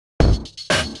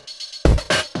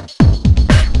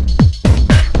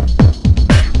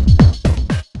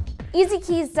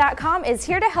EasyKeys.com is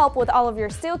here to help with all of your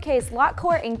Steelcase lock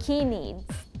core and key needs.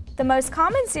 The most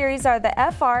common series are the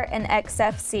FR and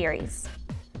XF series.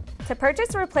 To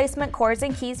purchase replacement cores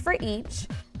and keys for each,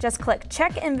 just click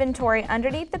Check Inventory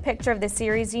underneath the picture of the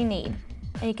series you need,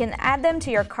 and you can add them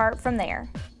to your cart from there.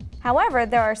 However,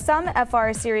 there are some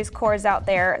FR series cores out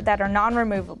there that are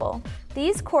non-removable.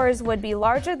 These cores would be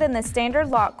larger than the standard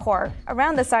lock core,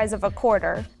 around the size of a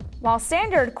quarter, while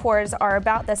standard cores are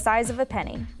about the size of a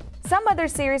penny. Some other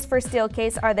series for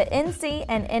Steelcase are the NC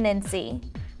and NNC,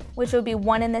 which will be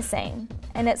one and the same,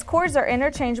 and its cores are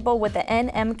interchangeable with the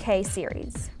NMK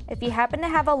series. If you happen to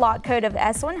have a lock code of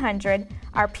S100,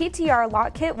 our PTR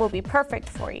lock kit will be perfect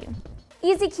for you.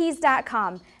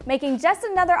 EasyKeys.com, making just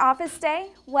another office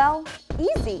day, well,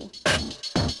 easy.